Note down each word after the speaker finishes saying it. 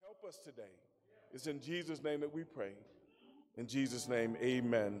us today. It's in Jesus' name that we pray. In Jesus' name,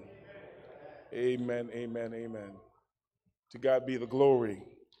 amen. Amen, amen, amen. To God be the glory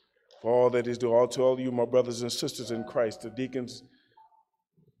for all that He's doing. All to all of you, my brothers and sisters in Christ, the deacons,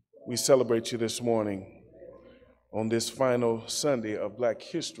 we celebrate you this morning on this final Sunday of Black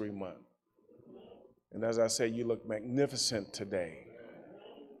History Month. And as I say, you look magnificent today.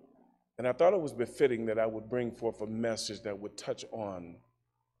 And I thought it was befitting that I would bring forth a message that would touch on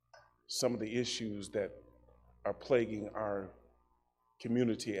some of the issues that are plaguing our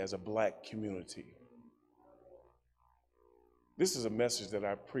community as a Black community. This is a message that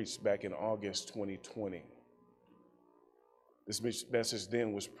I preached back in August 2020. This message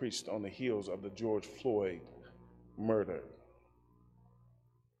then was preached on the heels of the George Floyd murder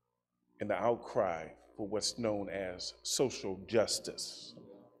and the outcry for what's known as social justice.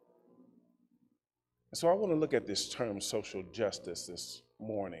 And so I want to look at this term social justice this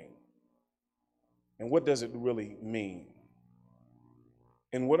morning. And what does it really mean?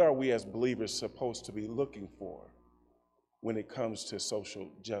 And what are we as believers supposed to be looking for when it comes to social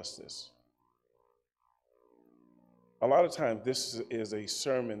justice? A lot of times this is a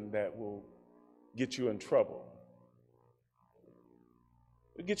sermon that will get you in trouble.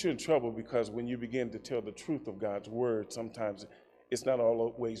 It'll get you in trouble because when you begin to tell the truth of God's word, sometimes it's not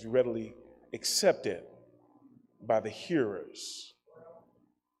always readily accepted by the hearers,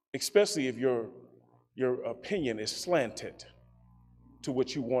 especially if your opinion is slanted to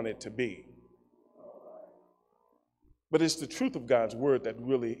what you want it to be. But it's the truth of God's word that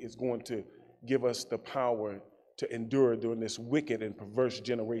really is going to give us the power to endure during this wicked and perverse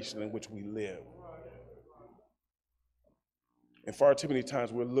generation in which we live. And far too many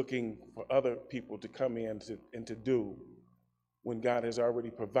times we're looking for other people to come in and to do when God has already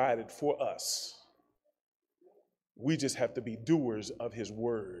provided for us. We just have to be doers of His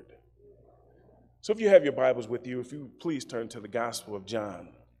word. So if you have your Bibles with you, if you please turn to the Gospel of John,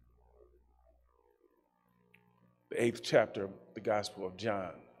 the 8th chapter of the Gospel of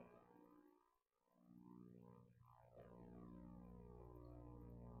John.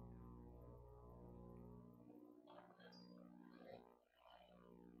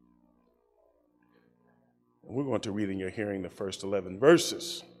 And we're going to read in your hearing the first 11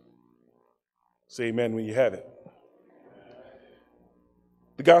 verses. Say amen when you have it.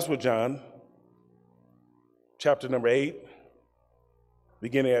 The Gospel of John, chapter number 8,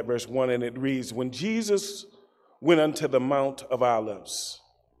 beginning at verse 1, and it reads, "When Jesus went unto the Mount of Olives,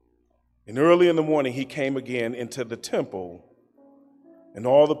 and early in the morning he came again into the temple, and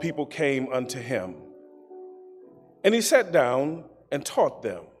all the people came unto him. And he sat down and taught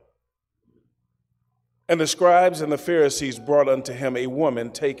them. And the scribes and the Pharisees brought unto him a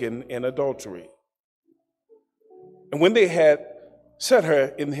woman taken in adultery. And when they had set her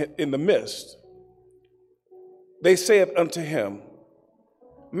in the midst, they said unto him,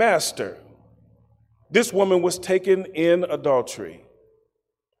 Master, this woman was taken in adultery,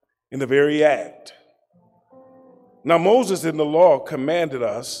 in the very act. Now Moses in the law commanded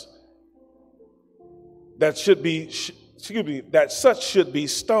us that such should be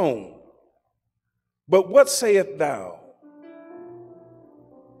stoned. But what sayest thou?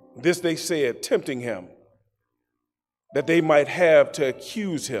 This they said, tempting him, that they might have to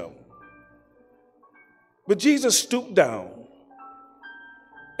accuse him. But Jesus stooped down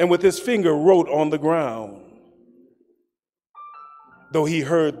and with his finger wrote on the ground, though he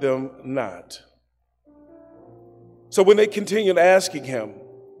heard them not. So when they continued asking him,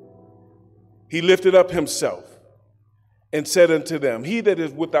 he lifted up himself and said unto them, He that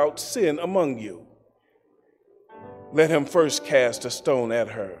is without sin among you, let him first cast a stone at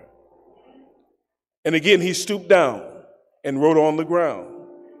her. And again he stooped down and wrote on the ground.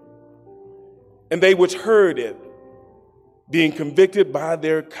 And they which heard it, being convicted by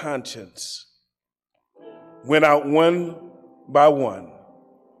their conscience, went out one by one,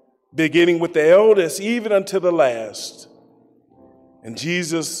 beginning with the eldest even unto the last. And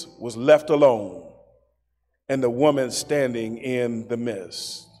Jesus was left alone, and the woman standing in the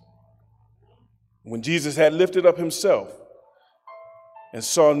midst. When Jesus had lifted up himself and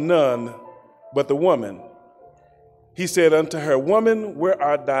saw none but the woman, he said unto her, Woman, where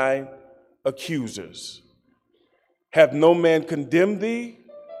are thy accusers? Hath no man condemned thee?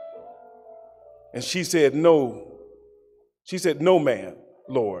 And she said, No. She said, No man,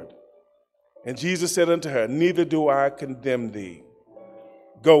 Lord. And Jesus said unto her, Neither do I condemn thee.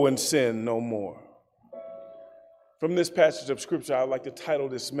 Go and sin no more. From this passage of Scripture, I would like to title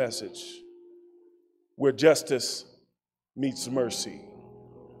this message, Where Justice Meets Mercy.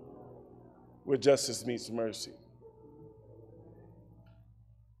 Where justice meets mercy.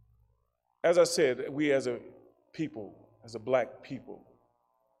 As I said, we as a people, as a black people,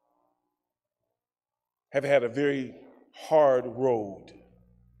 have had a very hard road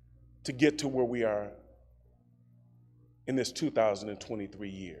to get to where we are in this 2023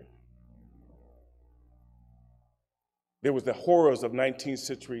 year. There was the horrors of 19th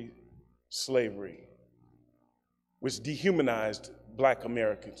century slavery, which dehumanized Black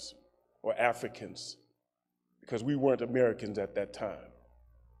Americans or Africans because we weren't Americans at that time.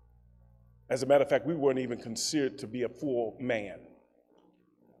 As a matter of fact, we weren't even considered to be a full man.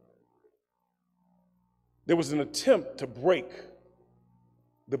 There was an attempt to break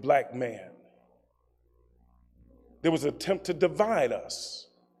the Black man. There was an attempt to divide us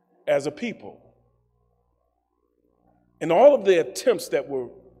as a people. And all of the attempts that were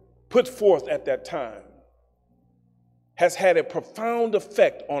put forth at that time has had a profound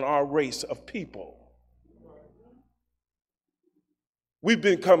effect on our race of people. We've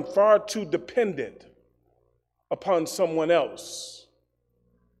become far too dependent upon someone else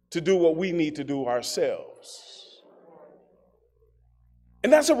to do what we need to do ourselves.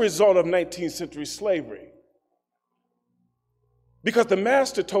 And that's a result of 19th century slavery. Because the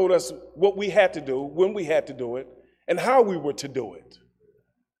master told us what we had to do, when we had to do it, and how we were to do it.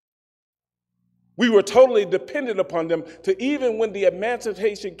 We were totally dependent upon them to even when the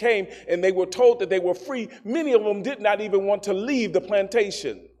emancipation came and they were told that they were free, many of them did not even want to leave the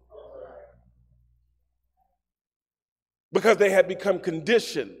plantation because they had become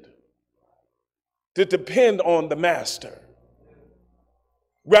conditioned to depend on the master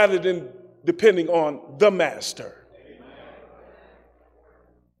rather than depending on the master.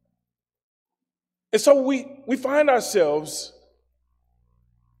 And so we find ourselves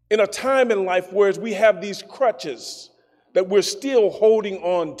in a time in life where we have these crutches that we're still holding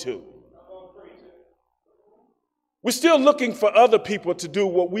on to. We're still looking for other people to do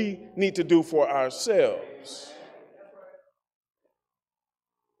what we need to do for ourselves.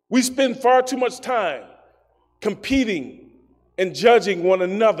 We spend far too much time competing and judging one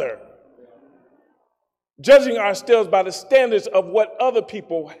another, judging ourselves by the standards of what other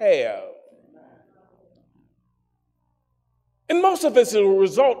people have. And most of it is a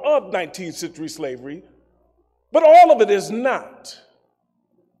result of 19th century slavery, but all of it is not.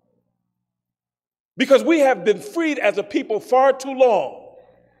 Because we have been freed as a people far too long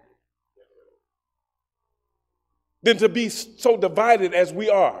than to be so divided as we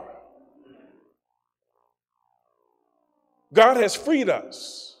are. God has freed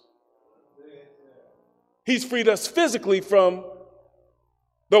us. He's freed us physically from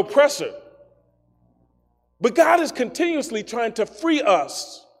the oppressor. But God is continuously trying to free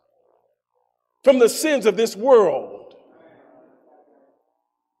us from the sins of this world.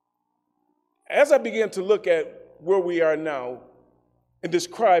 As I began to look at where we are now and this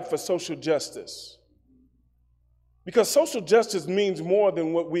cry for social justice, because social justice means more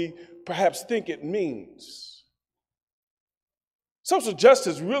than what we perhaps think it means. Social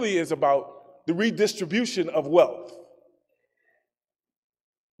justice really is about the redistribution of wealth.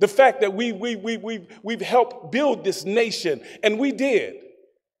 The fact that we've helped build this nation, and we did.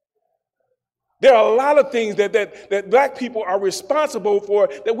 There are a lot of things that Black people are responsible for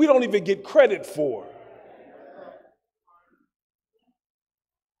that we don't even get credit for.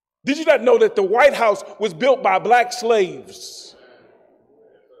 Did you not know that the White House was built by Black slaves?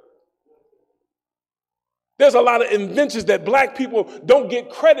 There's a lot of inventions that Black people don't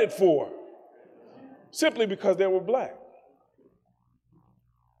get credit for simply because they were Black.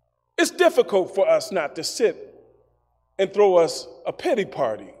 It's difficult for us not to sit and throw us a pity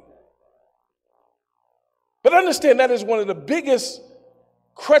party. But understand that is one of the biggest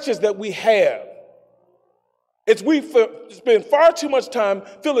crutches that we have. We spend far too much time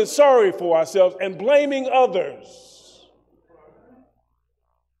feeling sorry for ourselves and blaming others.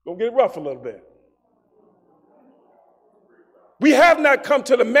 Gonna get rough a little bit. We have not come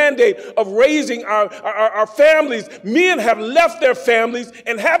to the mandate of raising our families. Men have left their families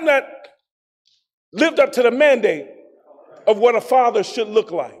and have not lived up to the mandate of what a father should look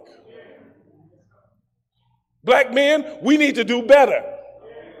like. Black men, we need to do better.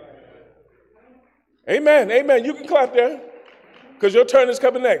 Amen, amen. You can clap there because your turn is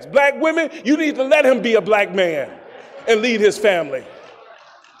coming next. Black women, you need to let him be a Black man and lead his family.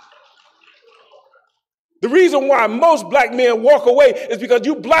 The reason why most Black men walk away is because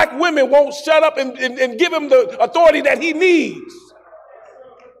you Black women won't shut up and give him the authority that he needs.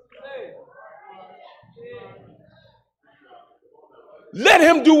 Let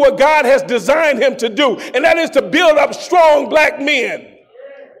him do what God has designed him to do, and that is to build up strong Black men.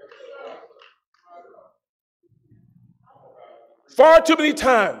 Far too many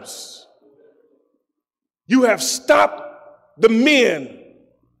times, You have stopped the men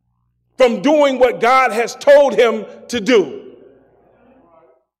from doing what God has told him to do.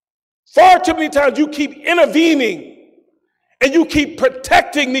 Far too many times you keep intervening and you keep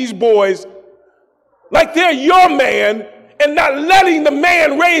protecting these boys like they're your man and not letting the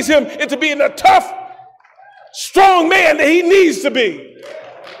man raise him into being a tough, strong man that he needs to be.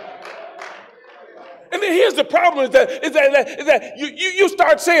 And then here's the problem is that you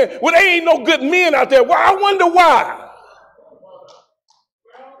start saying, well, there ain't no good men out there. Well, I wonder why.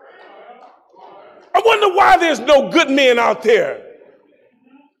 I wonder why there's no good men out there.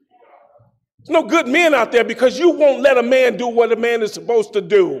 There's no good men out there because you won't let a man do what a man is supposed to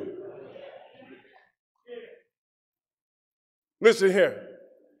do. Listen here.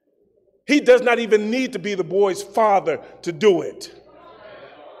 He does not even need to be the boy's father to do it.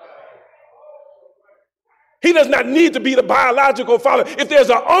 He does not need to be the biological father. If there's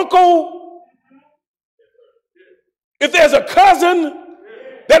an uncle, if there's a cousin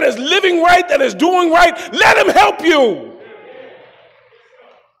that is living right, that is doing right, let him help you.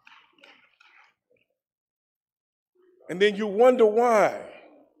 And then you wonder why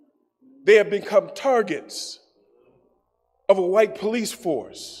they have become targets of a white police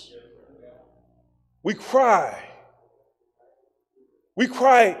force. We cry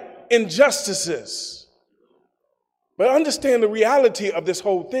injustices. But understand the reality of this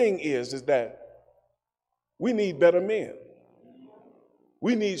whole thing is that we need better men.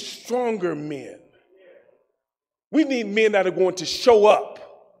 We need stronger men. We need men that are going to show up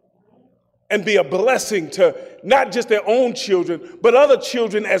and be a blessing to not just their own children, but other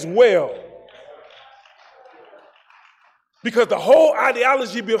children as well. Because the whole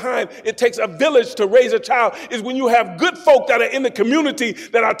ideology behind it takes a village to raise a child is when you have good folk that are in the community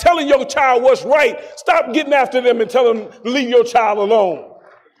that are telling your child what's right. Stop getting after them and tell them to leave your child alone.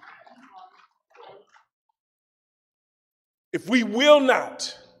 If we will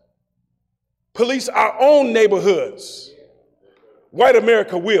not police our own neighborhoods, white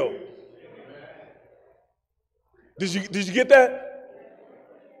America will. Did you get that?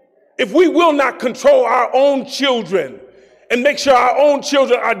 If we will not control our own children and make sure our own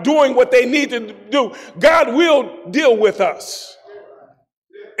children are doing what they need to do, God will deal with us.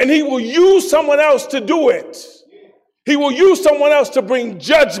 And he will use someone else to do it. He will use someone else to bring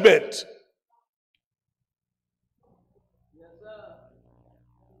judgment.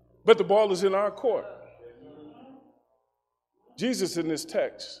 But the ball is in our court. Jesus in this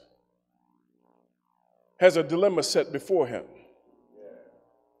text has a dilemma set before him.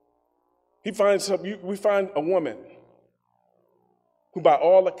 We find a woman who by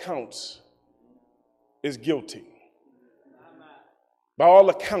all accounts is guilty. By all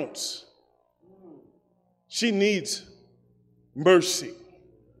accounts, she needs mercy.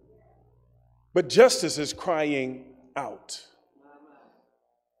 But justice is crying out.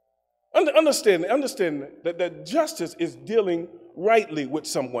 Understand that justice is dealing rightly with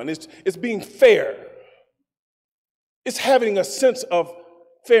someone. It's being fair. It's having a sense of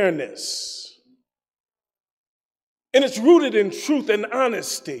fairness. And it's rooted in truth and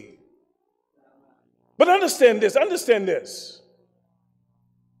honesty. But understand this,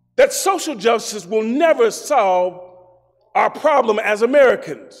 that social justice will never solve our problem as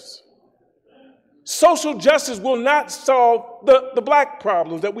Americans. Social justice will not solve the black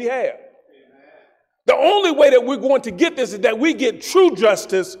problems that we have. The only way that we're going to get this is that we get true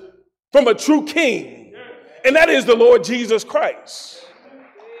justice from a true king, and that is the Lord Jesus Christ.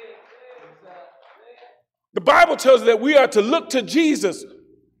 The Bible tells us that we are to look to Jesus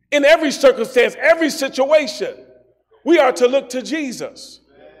in every circumstance, every situation. We are to look to Jesus.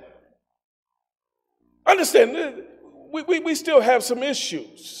 Understand, we still have some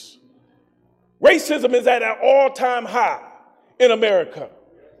issues. Racism is at an all-time high in America.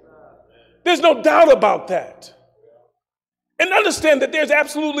 There's no doubt about that. And understand that there's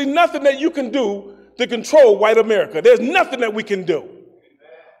absolutely nothing that you can do to control white America. There's nothing that we can do.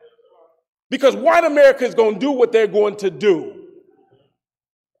 Because white America is going to do what they're going to do.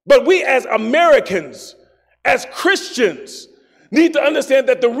 But we as Americans, as Christians, need to understand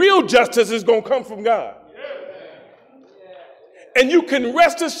that the real justice is going to come from God. And you can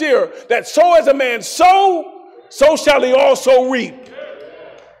rest assured that so as a man sow, so shall he also reap.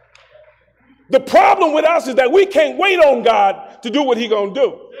 The problem with us is that we can't wait on God to do what he's going to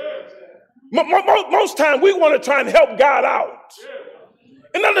do. Most time we want to try and help God out.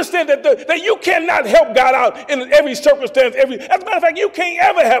 And understand that you cannot help God out in every circumstance. As a matter of fact, you can't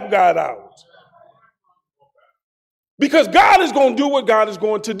ever help God out. Because God is going to do what God is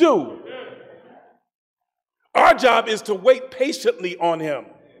going to do. Our job is to wait patiently on him.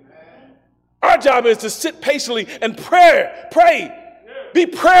 Our job is to sit patiently and pray, be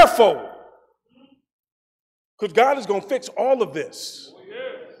prayerful. Because God is going to fix all of this.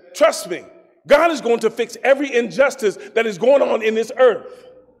 Trust me, God is going to fix every injustice that is going on in this earth.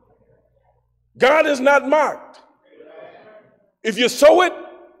 God is not mocked. If you sow it,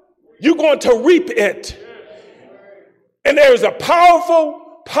 you're going to reap it. And there is a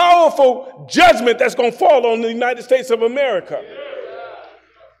powerful, powerful judgment that's going to fall on the United States of America.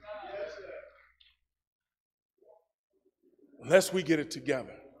 Unless we get it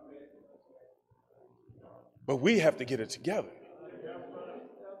together. But we have to get it together.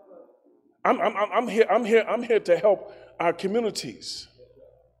 I'm here to help our communities.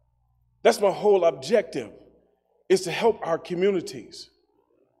 That's my whole objective, is to help our communities,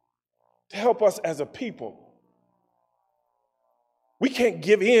 to help us as a people. We can't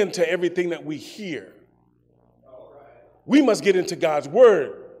give in to everything that we hear. We must get into God's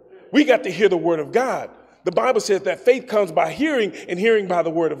word. We got to hear the word of God. The Bible says that faith comes by hearing, and hearing by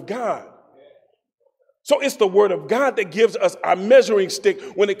the word of God. So it's the word of God that gives us our measuring stick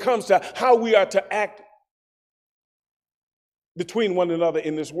when it comes to how we are to act between one another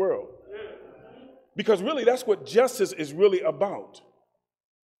in this world. Because really, that's what justice is really about.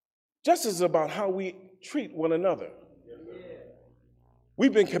 Justice is about how we treat one another.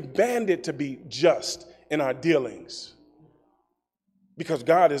 We've been commanded to be just in our dealings because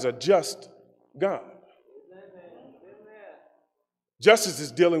God is a just God. Justice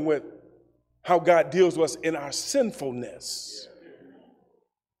is dealing with how God deals with us in our sinfulness.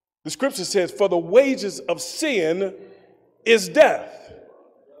 The scripture says, for the wages of sin is death.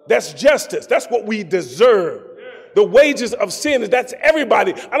 That's justice. That's what we deserve. The wages of sin that's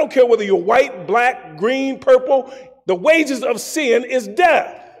everybody. I don't care whether you're white, black, green, purple. The wages of sin is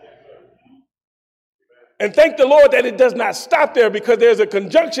death. And thank the Lord that it does not stop there, because there's a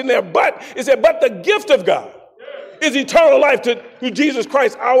conjunction there. But it said, but the gift of God is eternal life through Jesus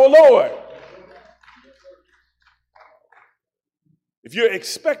Christ our Lord. If you're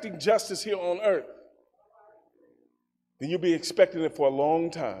expecting justice here on earth, then you'll be expecting it for a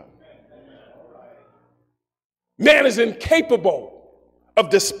long time. Man is incapable of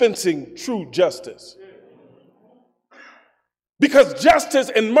dispensing true justice. Because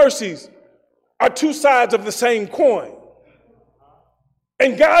justice and mercies are two sides of the same coin.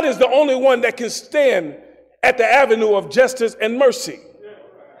 And God is the only one that can stand at the avenue of justice and mercy.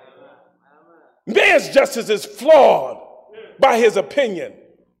 Man's justice is flawed by his opinion,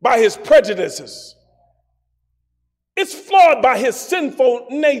 by his prejudices. It's flawed by his sinful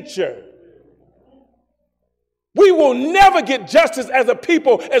nature. We will never get justice as a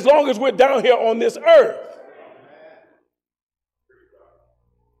people as long as we're down here on this earth.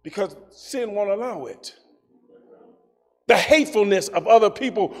 Because sin won't allow it. The hatefulness of other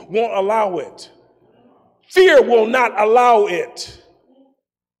people won't allow it. Fear will not allow it.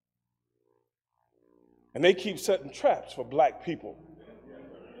 And they keep setting traps for black people.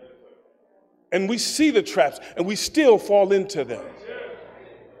 And we see the traps, and we still fall into them.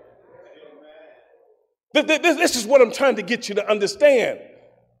 This is what I'm trying to get you to understand.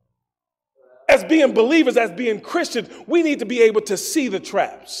 As being believers, as being Christians, we need to be able to see the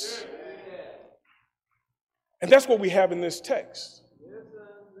traps. And that's what we have in this text.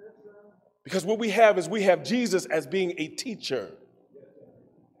 Because what we have is we have Jesus as being a teacher.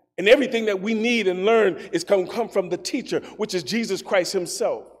 And everything that we need and learn is come from the teacher, which is Jesus Christ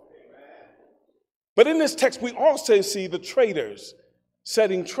himself. But in this text, we also see the traitors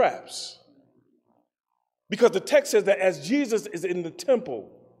setting traps. Because the text says that as Jesus is in the temple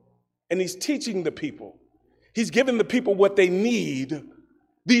and he's teaching the people, he's giving the people what they need,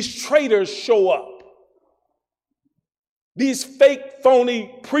 these traitors show up. These fake,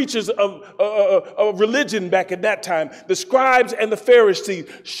 phony preachers of religion back at that time, the scribes and the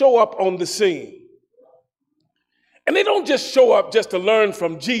Pharisees, show up on the scene. And they don't just show up just to learn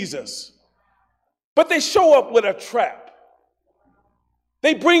from Jesus, but they show up with a trap.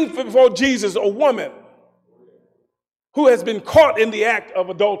 They bring before Jesus a woman who has been caught in the act of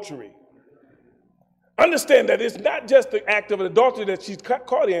adultery. Understand that it's not just the act of adultery that she's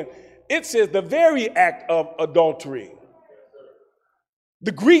caught in. It says the very act of adultery.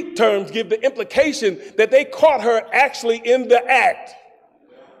 The Greek terms give the implication that they caught her actually in the act.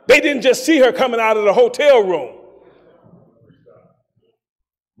 They didn't just see her coming out of the hotel room.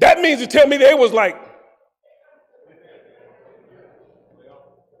 That means to tell me they was like,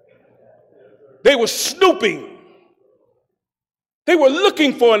 they were snooping. They were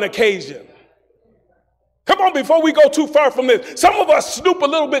looking for an occasion. Come on, before we go too far from this, some of us snoop a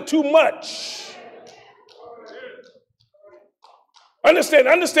little bit too much. Understand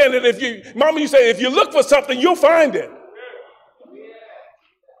that you say, if you look for something, you'll find it.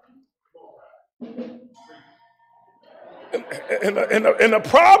 And the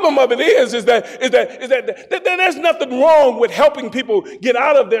problem of it is that there's nothing wrong with helping people get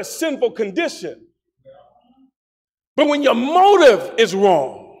out of their sinful condition. But when your motive is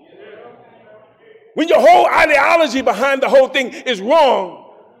wrong, when your whole ideology behind the whole thing is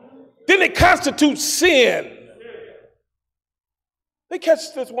wrong, then it constitutes sin. They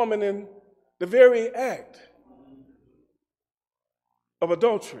catch this woman in the very act of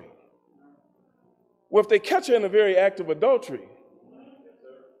adultery. Well, if they catch her in the very act of adultery,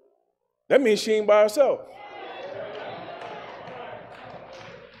 that means she ain't by herself.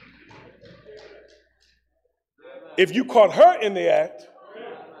 If you caught her in the act,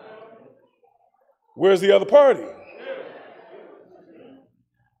 where's the other party?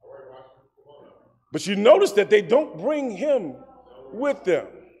 But you notice that they don't bring him with them.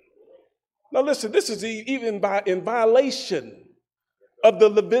 Now listen, this is even in violation of the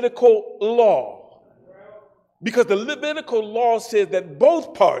Levitical law. Because the Levitical law says that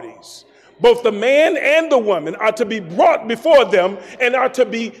both parties, both the man and the woman, are to be brought before them and are to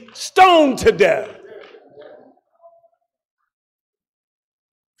be stoned to death.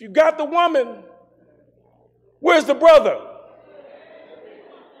 If you got the woman, where's the brother?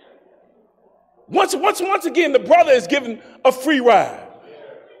 Once again, the brother is given a free ride.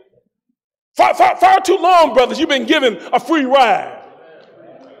 Far too long, brothers, you've been given a free ride.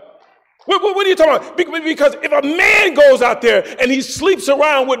 What are you talking about? Because if a man goes out there and he sleeps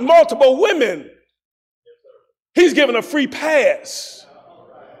around with multiple women, he's given a free pass.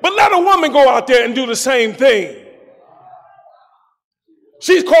 But let a woman go out there and do the same thing.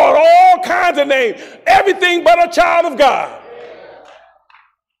 She's called all kinds of names, everything but a child of God.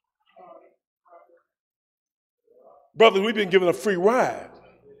 Brothers, we've been given a free ride.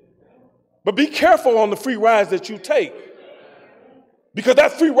 But be careful on the free rides that you take. Because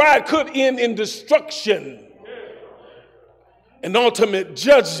that free ride could end in destruction and ultimate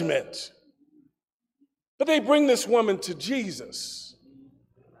judgment. But they bring this woman to Jesus.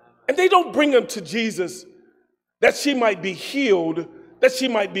 And they don't bring her to Jesus that she might be healed, that she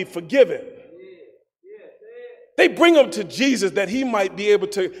might be forgiven. They bring her to Jesus that he might be able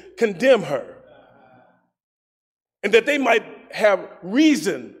to condemn her. And that they might have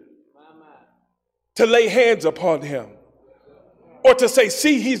reason to lay hands upon him. Or to say,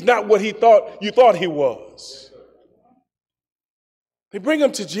 see, he's not what you thought he was. They bring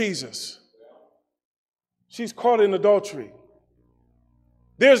him to Jesus. She's caught in adultery.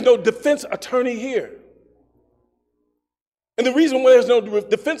 There's no defense attorney here. And the reason why there's no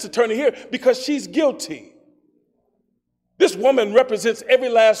defense attorney here, because she's guilty. This woman represents every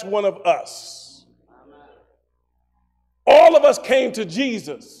last one of us. All of us came to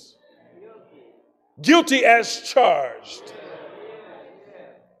Jesus, guilty as charged.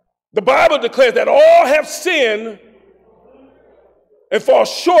 The Bible declares that all have sinned and fall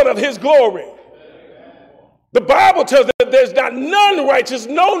short of his glory. The Bible tells us that there's not none righteous,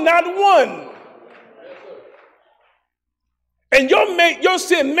 no, not one. And your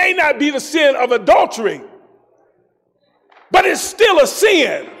sin may not be the sin of adultery, but it's still a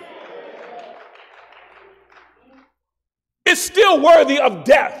sin. It's still worthy of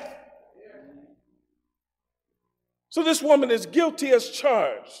death. So this woman is guilty as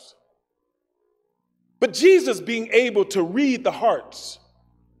charged. But Jesus, being able to read the hearts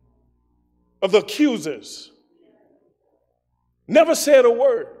of the accusers, never said a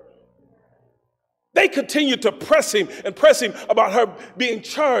word. They continued to press him about her being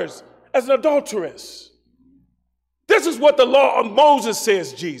charged as an adulteress. This is what the law of Moses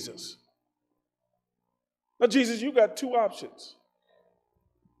says, Jesus. Now, Jesus, you got two options.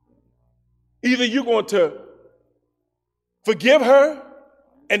 Either you're going to forgive her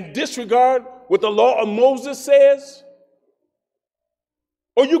and disregard what the law of Moses says,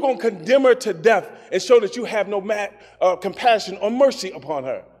 or you're going to condemn her to death and show that you have no compassion or mercy upon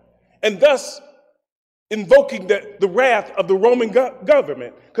her, and thus invoking the wrath of the Roman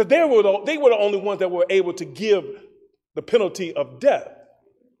government, because they were the only ones that were able to give the penalty of death.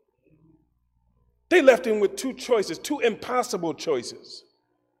 They left him with two choices, two impossible choices.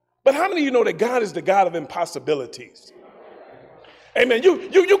 But how many of you know that God is the God of impossibilities? Amen.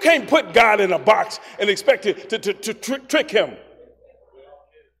 You can't put God in a box and expect to trick him.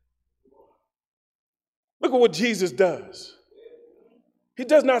 Look at what Jesus does. He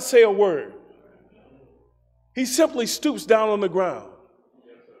does not say a word. He simply stoops down on the ground.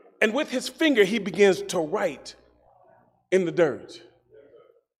 And with his finger, he begins to write in the dirt.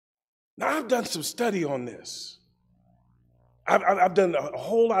 Now, I've done some study on this. I've done a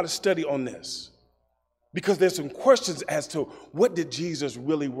whole lot of study on this because there's some questions as to what did Jesus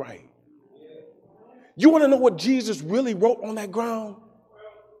really write? You want to know what Jesus really wrote on that ground?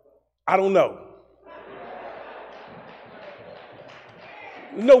 I don't know.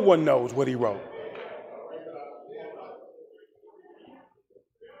 No one knows what he wrote.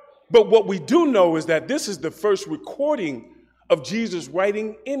 But what we do know is that this is the first recording of Jesus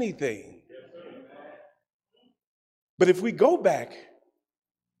writing anything. But if we go back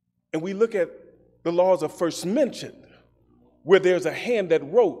and we look at the laws of first mention, where there's a hand that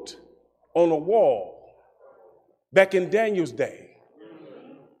wrote on a wall back in Daniel's day,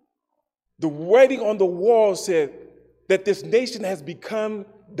 the writing on the wall said that this nation has become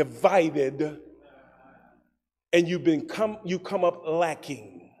divided and you come up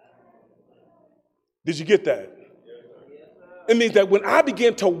lacking. Did you get that? It means that when I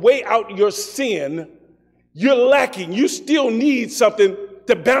begin to weigh out your sin, you're lacking. You still need something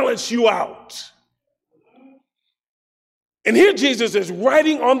to balance you out. And here Jesus is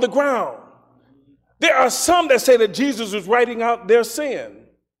writing on the ground. There are some that say that Jesus is writing out their sin,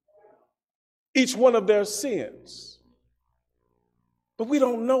 each one of their sins. But we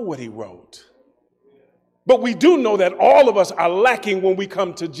don't know what he wrote. But we do know that all of us are lacking when we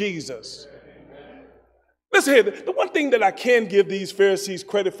come to Jesus. Listen here, the one thing that I can give these Pharisees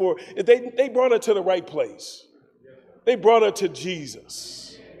credit for is they brought her to the right place. They brought her to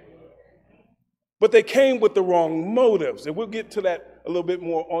Jesus. But they came with the wrong motives, and we'll get to that a little bit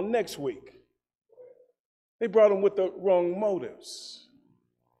more on next week. They brought them with the wrong motives.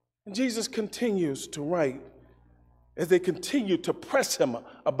 And Jesus continues to write as they continue to press him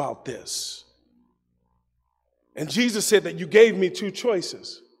about this. And Jesus said that you gave me two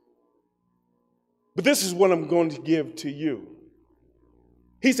choices. But this is what I'm going to give to you.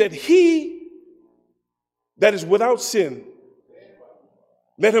 He said, he that is without sin,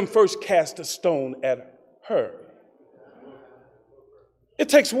 let him first cast a stone at her. It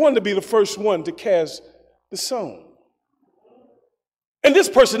takes one to be the first one to cast the stone. And this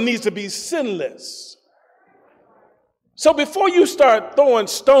person needs to be sinless. So before you start throwing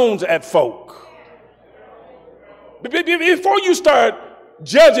stones at folk, before you start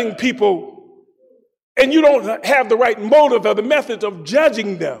judging people and you don't have the right motive or the methods of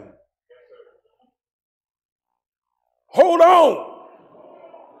judging them, hold on.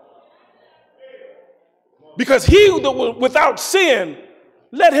 Because he that was without sin,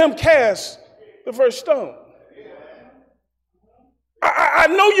 let him cast the first stone. I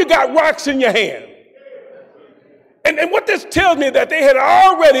know you got rocks in your hand. And what this tells me is that they had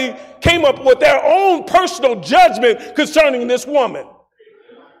already came up with their own personal judgment concerning this woman.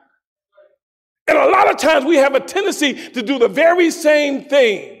 And a lot of times we have a tendency to do the very same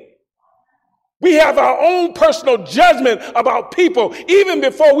thing. We have our own personal judgment about people even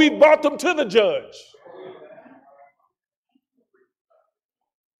before we brought them to the judge.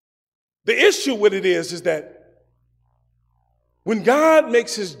 The issue with it is that when God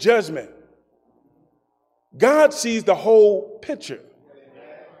makes his judgment, God sees the whole picture.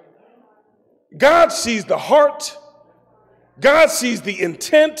 God sees the heart. God sees the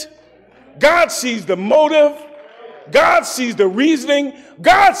intent. God sees the motive. God sees the reasoning.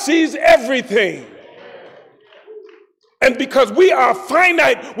 God sees everything. And because we are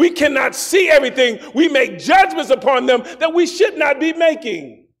finite, we cannot see everything. We make judgments upon them that we should not be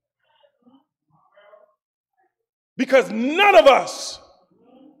making. Because none of us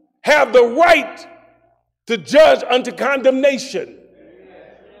have the right to judge unto condemnation.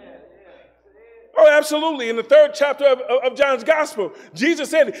 Oh, absolutely. In the 3rd chapter of John's gospel, Jesus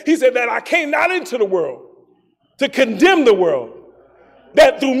said, he said that I came not into the world to condemn the world,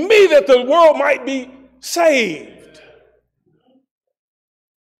 that through me that the world might be saved.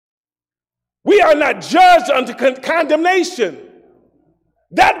 We are not judged unto condemnation.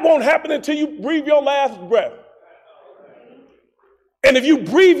 That won't happen until you breathe your last breath. And if you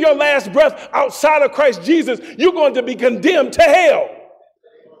breathe your last breath outside of Christ Jesus, you're going to be condemned to hell.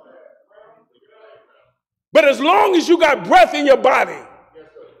 But as long as you got breath in your body,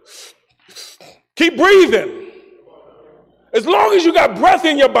 keep breathing. As long as you got breath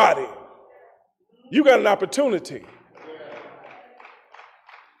in your body, you got an opportunity.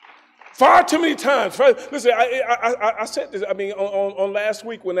 Far too many times. Listen, I said this, on last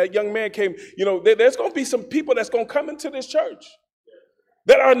week when that young man came, there's going to be some people that's going to come into this church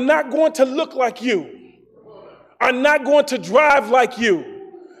that are not going to look like you, are not going to drive like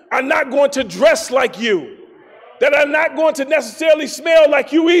you, are not going to dress like you, that are not going to necessarily smell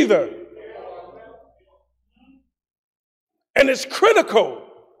like you either. And it's critical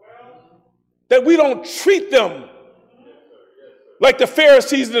that we don't treat them like the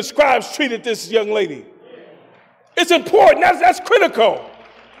Pharisees and the scribes treated this young lady. It's important. That's critical.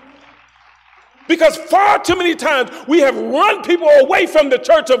 Because far too many times we have run people away from the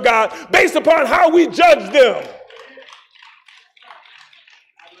church of God based upon how we judge them.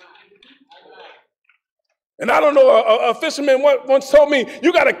 And I don't know, a fisherman once told me,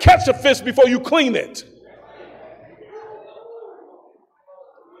 you got to catch a fish before you clean it.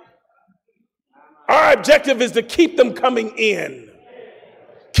 Our objective is to keep them coming in.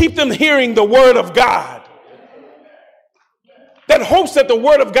 Keep them hearing the word of God. That hopes that the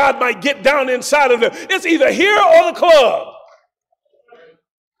word of God might get down inside of them. It's either here or the club.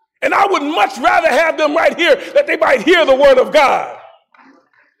 And I would much rather have them right here, that they might hear the word of God.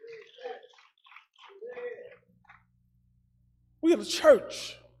 We are the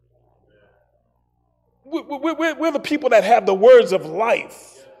church. We're the people that have the words of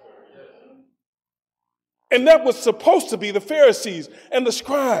life. And that was supposed to be the Pharisees and the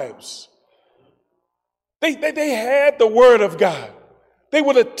scribes. They had the word of God. They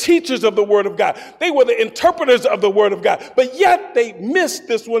were the teachers of the word of God. They were the interpreters of the word of God. But yet they missed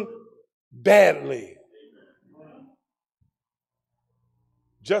this one badly.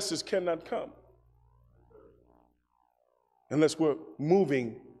 Justice cannot come unless we're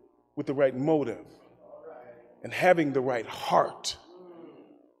moving with the right motive and having the right heart.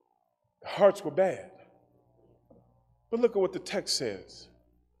 The hearts were bad. But look at what the text says.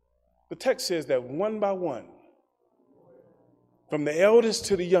 The text says that one by one, from the eldest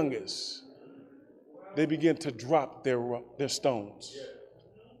to the youngest, they begin to drop their stones.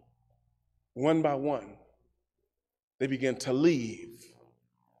 One by one, they begin to leave.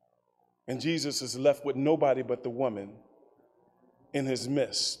 And Jesus is left with nobody but the woman in his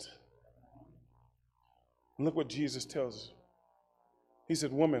midst. And look what Jesus tells us. He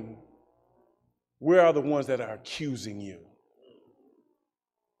said, woman, where are the ones that are accusing you?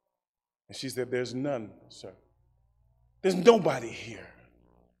 And she said, there's none, sir. There's nobody here.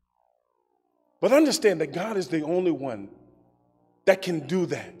 But understand that God is the only one that can do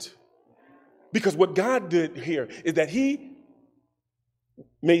that. Because what God did here is that he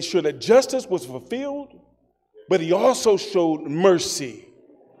made sure that justice was fulfilled, but he also showed mercy.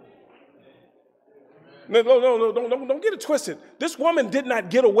 No, don't get it twisted. This woman did not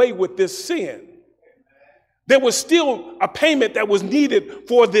get away with this sin. There was still a payment that was needed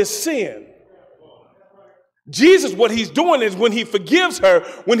for this sin. Jesus, what he's doing is when he forgives her,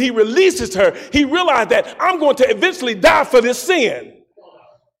 when he releases her, he realized that I'm going to eventually die for this sin.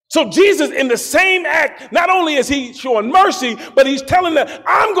 So Jesus, in the same act, not only is he showing mercy, but he's telling her,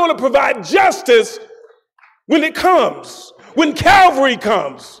 I'm going to provide justice when it comes, when Calvary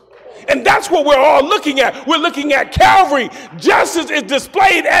comes. And that's what we're all looking at. We're looking at Calvary. Justice is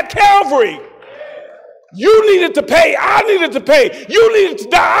displayed at Calvary. You needed to pay. I needed to pay. You needed to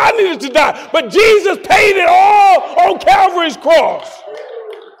die. I needed to die. But Jesus paid it all on Calvary's cross.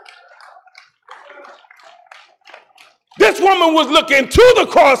 This woman was looking to the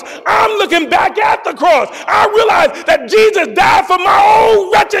cross. I'm looking back at the cross. I realized that Jesus died for my own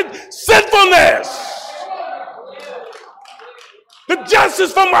wretched sinfulness. The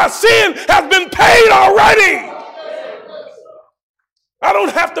justice for my sin has been paid already. I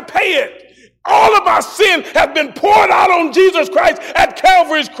don't have to pay it. All of our sin has been poured out on Jesus Christ at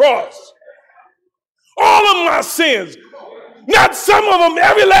Calvary's cross. All of my sins. Not some of them,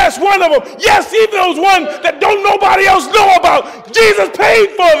 every last one of them. Yes, even those ones that don't nobody else know about. Jesus paid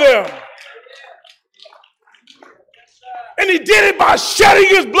for them. And he did it by shedding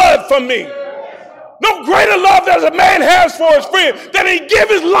his blood for me. No greater love that a man has for his friend than he give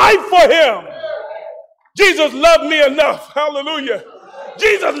his life for him. Jesus loved me enough. Hallelujah.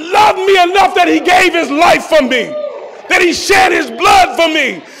 Jesus loved me enough that he gave his life for me. That he shed his blood for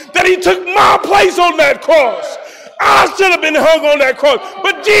me. That he took my place on that cross. I should have been hung on that cross,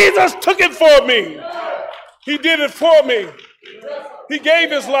 but Jesus took it for me. He did it for me. He gave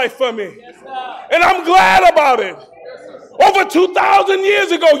his life for me. And I'm glad about it. Over 2,000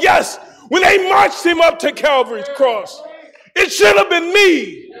 years ago, yes, when they marched him up to Calvary's cross, it should have been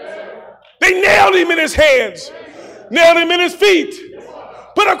me. They nailed him in his hands, nailed him in his feet,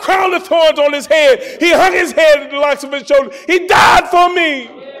 put a crown of thorns on his head. He hung his head in the locks of his shoulders. He died for me.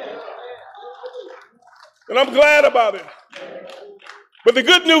 And I'm glad about it. But the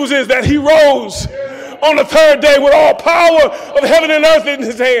good news is that he rose on the third day with all power of heaven and earth in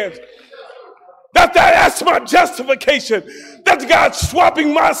his hands. That's my justification. That's God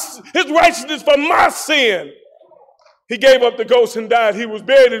swapping his righteousness for my sin. He gave up the ghost and died. He was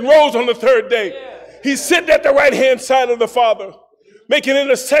buried and rose on the third day. He's sitting at the right-hand side of the Father, making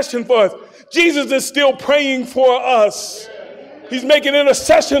intercession for us. Jesus is still praying for us. He's making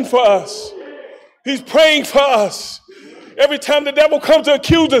intercession for us. He's praying for us. Every time the devil comes to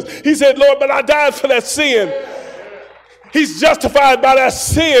accuse us, he said, Lord, but I died for that sin. He's justified by that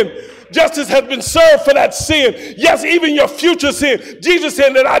sin. Justice has been served for that sin. Yes, even your future sin. Jesus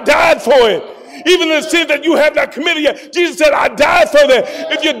said that I died for it. Even the sin that you have not committed yet, Jesus said, I died for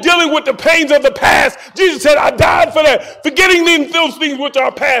that. If you're dealing with the pains of the past, Jesus said, I died for that. Forgetting those things which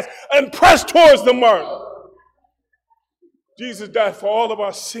are past and press towards the mark. Jesus died for all of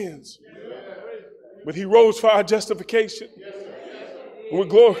our sins. But he rose for our justification. We're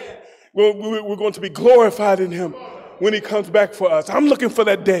going to be glorified in him when he comes back for us. I'm looking for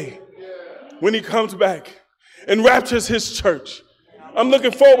that day when he comes back and raptures his church. I'm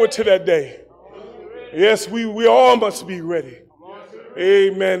looking forward to that day. Yes, we all must be ready.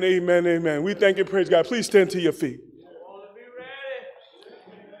 Amen, amen, amen. We thank and praise God. Please stand to your feet.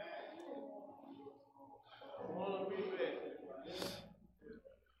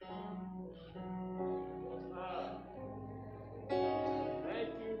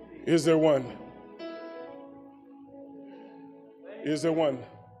 Is there one? Is there one?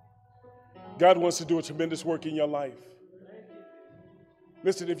 God wants to do a tremendous work in your life.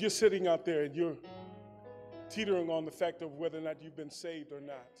 Listen, if you're sitting out there and you're teetering on the fact of whether or not you've been saved or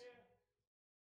not,